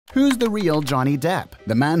Who's the real Johnny Depp?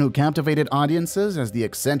 The man who captivated audiences as the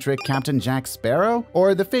eccentric Captain Jack Sparrow?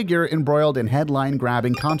 Or the figure embroiled in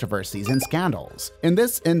headline-grabbing controversies and scandals? In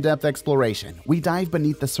this in-depth exploration, we dive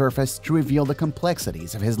beneath the surface to reveal the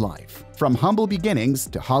complexities of his life. From humble beginnings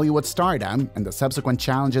to Hollywood stardom and the subsequent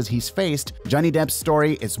challenges he's faced, Johnny Depp's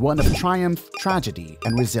story is one of triumph, tragedy,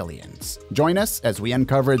 and resilience. Join us as we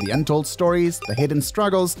uncover the untold stories, the hidden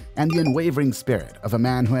struggles, and the unwavering spirit of a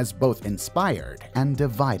man who has both inspired and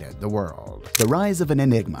divided the world. The rise of an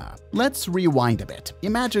enigma. Let's rewind a bit.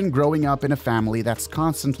 Imagine growing up in a family that's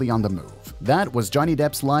constantly on the move. That was Johnny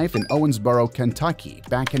Depp's life in Owensboro, Kentucky,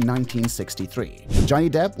 back in 1963. Johnny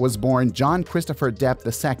Depp was born John Christopher Depp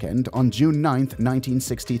II on June 9,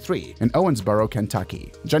 1963, in Owensboro,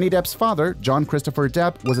 Kentucky. Johnny Depp's father, John Christopher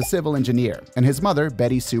Depp, was a civil engineer, and his mother,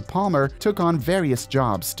 Betty Sue Palmer, took on various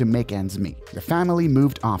jobs to make ends meet. The family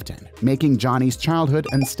moved often, making Johnny's childhood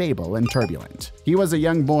unstable and turbulent. He was a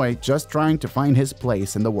young boy just trying to find his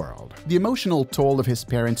place in the world. The emotional toll of his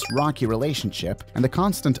parents' rocky relationship and the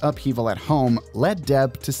constant upheaval at home led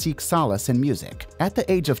Depp to seek solace in music. At the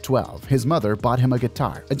age of 12, his mother bought him a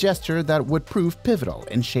guitar, a gesture that would prove pivotal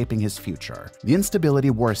in shaping his future. The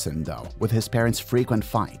instability worsened, though, with his parents' frequent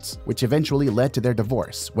fights, which eventually led to their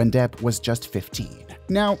divorce when Depp was just 15.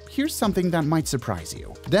 Now, here's something that might surprise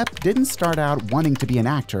you. Depp didn't start out wanting to be an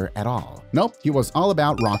actor at all. Nope, he was all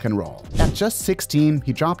about rock and roll. At just 16,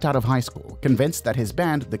 he dropped out of high school, convinced that his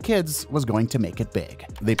band, The Kids, was going to make it big.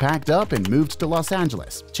 They packed up and moved to Los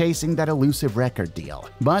Angeles, chasing that elusive record deal.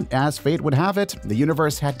 But as fate would have it, the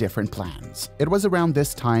universe had different plans. It was around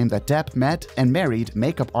this time that Depp met and married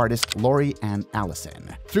makeup artist Lori Ann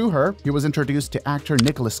Allison. Through her, he was introduced to actor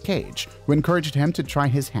Nicolas Cage, who encouraged him to try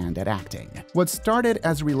his hand at acting. What started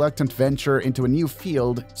as a reluctant venture into a new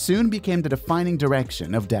field soon became the defining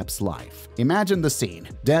direction of Depp's life. Imagine the scene.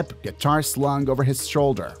 Depp, guitar slung over his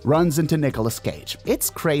shoulder, runs into Nicolas Cage.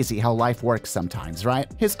 It's crazy how life works sometimes, right?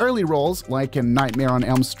 His early roles, like in Nightmare on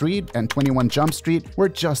Elm Street and 21 Jump Street, were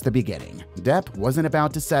just the beginning. Depp wasn't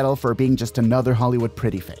about to settle for being just another Hollywood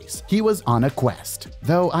pretty face. He was on a quest,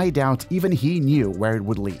 though I doubt even he knew where it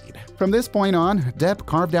would lead. From this point on, Depp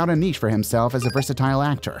carved out a niche for himself as a versatile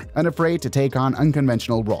actor, unafraid to take on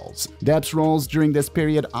unconventional roles. Depp's roles during this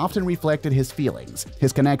period often reflected his feelings.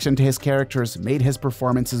 His connection to his characters made his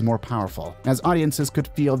performances more powerful, as audiences could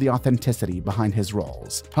feel the authenticity behind his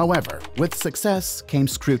roles. However, with success came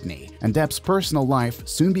scrutiny, and Depp's personal life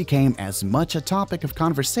soon became as much a topic of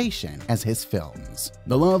conversation as his films.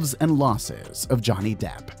 The loves and losses of Johnny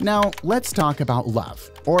Depp. Now, let's talk about love,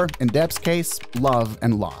 or in Depp's case, love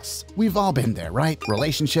and loss. We've all been there, right?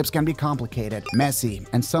 Relationships can be complicated, messy,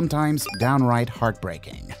 and sometimes downright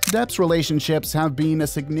heartbreaking. Depp's relationships have been a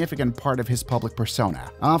significant part of his public persona,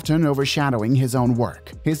 often overshadowing his own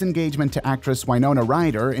work. His engagement to actress Winona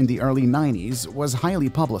Ryder in the early 90s was highly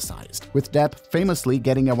publicized, with Depp famously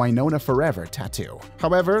getting a Winona Forever tattoo.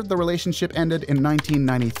 However, the relationship ended in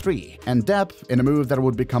 1993, and Depp, in a move that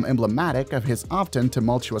would become emblematic of his often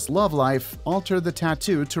tumultuous love life, altered the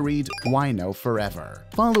tattoo to read Wino Forever.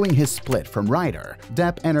 Following his split from Ryder,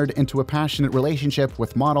 Depp entered into a passionate relationship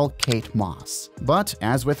with model Kate Moss. But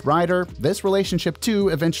as with Ryder, this relationship too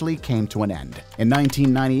eventually came to an end. In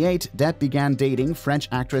 1998, Depp began dating French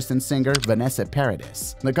actress and singer Vanessa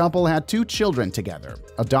Paradis. The couple had 2 children together,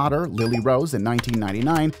 a daughter, Lily Rose, in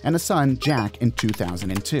 1999, and a son, Jack, in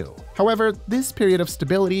 2002. However, this period of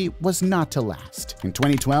stability was not to last. In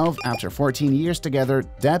 2012, after 14 years together,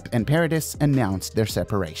 Depp and Paradis announced their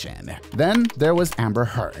separation. Then there was Amber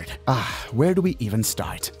Heard. Where do we even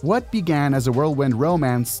start? What began as a whirlwind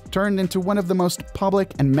romance turned into one of the most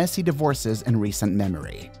public and messy divorces in recent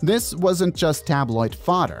memory. This wasn't just tabloid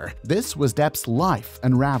fodder. This was Depp's life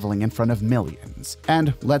unraveling in front of millions.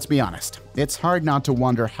 And let's be honest, it's hard not to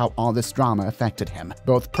wonder how all this drama affected him,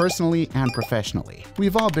 both personally and professionally.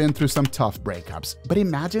 We've all been through some tough breakups, but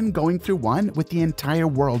imagine going through one with the entire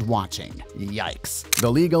world watching. Yikes. The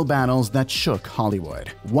legal battles that shook Hollywood.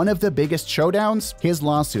 One of the biggest showdowns? His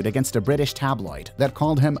lawsuit against a British tabloid that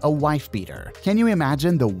called him a wife-beater. Can you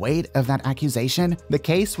imagine the weight of that accusation? The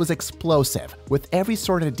case was explosive, with every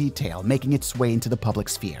sort of detail making its way into the public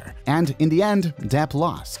sphere. And in the end, Depp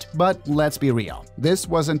lost. But let's be real. This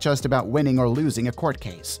wasn't just about women winning or losing a court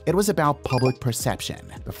case. It was about public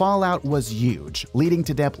perception. The fallout was huge, leading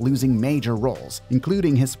to Depp losing major roles,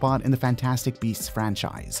 including his spot in the Fantastic Beasts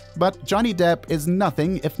franchise. But Johnny Depp is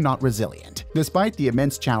nothing if not resilient. Despite the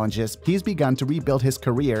immense challenges, he's begun to rebuild his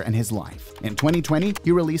career and his life. In 2020,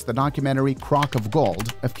 he released the documentary Crock of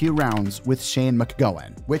Gold, A Few Rounds with Shane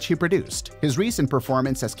McGowan, which he produced. His recent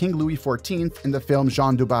performance as King Louis XIV in the film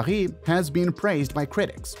Jean du Barry has been praised by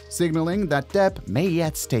critics, signaling that Depp may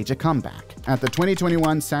yet stage a comeback. At the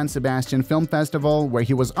 2021 San Sebastian Film Festival, where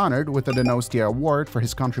he was honored with the Donostia Award for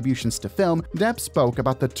his contributions to film, Depp spoke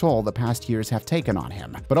about the toll the past years have taken on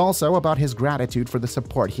him, but also about his gratitude for the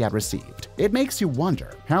support he had received. It makes you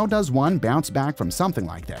wonder, how does one bounce back from something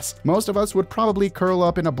like this? Most of us would probably curl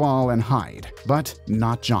up in a ball and hide, but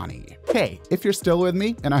not Johnny. Hey, if you're still with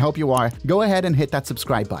me, and I hope you are, go ahead and hit that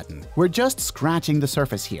subscribe button. We're just scratching the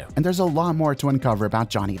surface here, and there's a lot more to uncover about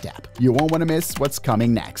Johnny Depp. You won't want to miss what's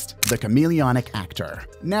coming next. The chameleonic actor.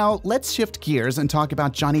 Now, let's shift gears and talk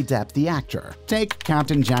about Johnny Depp the actor. Take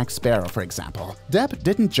Captain Jack Sparrow, for example. Depp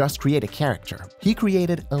didn't just create a character, he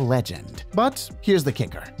created a legend. But here's the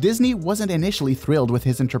kicker. Disney wasn't initially thrilled with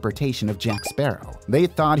his interpretation of Jack Sparrow. They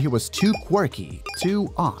thought he was too quirky,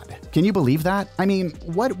 too odd. Can you believe that? I mean,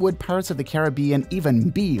 what would Pirates of the Caribbean even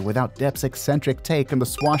be without Depp's eccentric take on the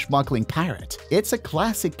swashbuckling pirate? It's a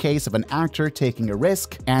classic case of an actor taking a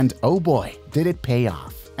risk, and oh boy, did it pay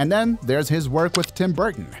off. And then there's his work with Tim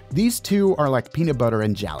Burton. These two are like peanut butter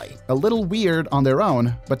and jelly. A little weird on their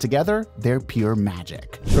own, but together, they're pure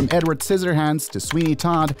magic. From Edward Scissorhands to Sweeney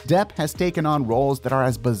Todd, Depp has taken on roles that are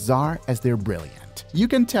as bizarre as they're brilliant. You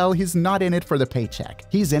can tell he's not in it for the paycheck.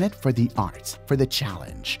 He's in it for the art, for the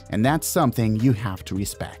challenge. And that's something you have to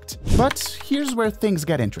respect. But here's where things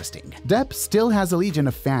get interesting. Depp still has a legion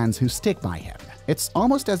of fans who stick by him. It's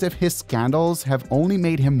almost as if his scandals have only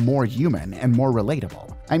made him more human and more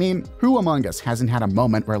relatable. I mean, who among us hasn't had a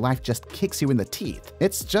moment where life just kicks you in the teeth?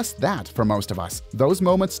 It's just that for most of us. Those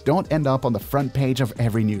moments don't end up on the front page of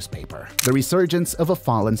every newspaper. The resurgence of a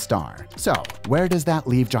fallen star. So, where does that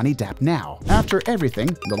leave Johnny Depp now? After everything,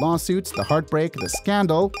 the lawsuits, the heartbreak, the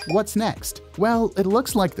scandal, what's next? Well, it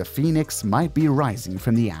looks like the phoenix might be rising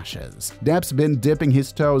from the ashes. Depp's been dipping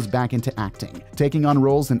his toes back into acting, taking on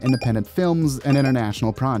roles in independent films and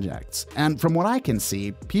international projects. And from what I can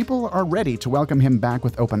see, people are ready to welcome him back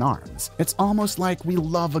with open arms. It's almost like we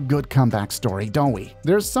love a good comeback story, don't we?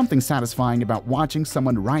 There's something satisfying about watching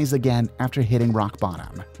someone rise again after hitting rock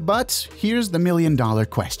bottom. But here's the million-dollar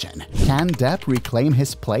question. Can Depp reclaim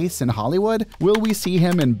his place in Hollywood? Will we see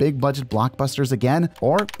him in big-budget blockbusters again?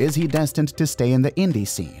 Or is he destined to stay in the indie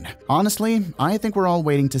scene? Honestly, I think we're all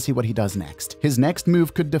waiting to see what he does next. His next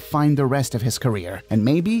move could define the rest of his career, and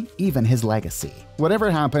maybe even his legacy.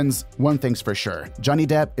 Whatever happens, one thing's for sure, Johnny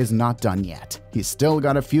Depp is not done yet. He's still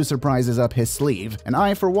got a few surprises up his sleeve, and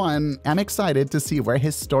I, for one, am excited to see where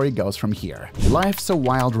his story goes from here. Life's a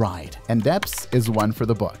wild ride, and Depp's is one for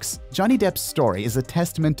the books. Johnny Depp's story is a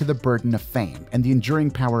testament to the burden of fame and the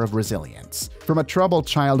enduring power of resilience. From a troubled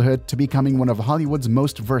childhood to becoming one of Hollywood's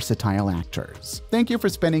most versatile actors. Thank you for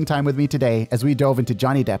spending time with me today as we dove into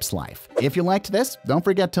Johnny Depp's life. If you liked this, don't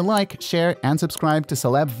forget to like, share, and subscribe to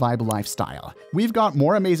Celeb Vibe Lifestyle. We've got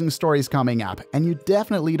more amazing stories coming up, and you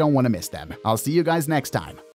definitely don't want to miss them. I'll see you guys next time.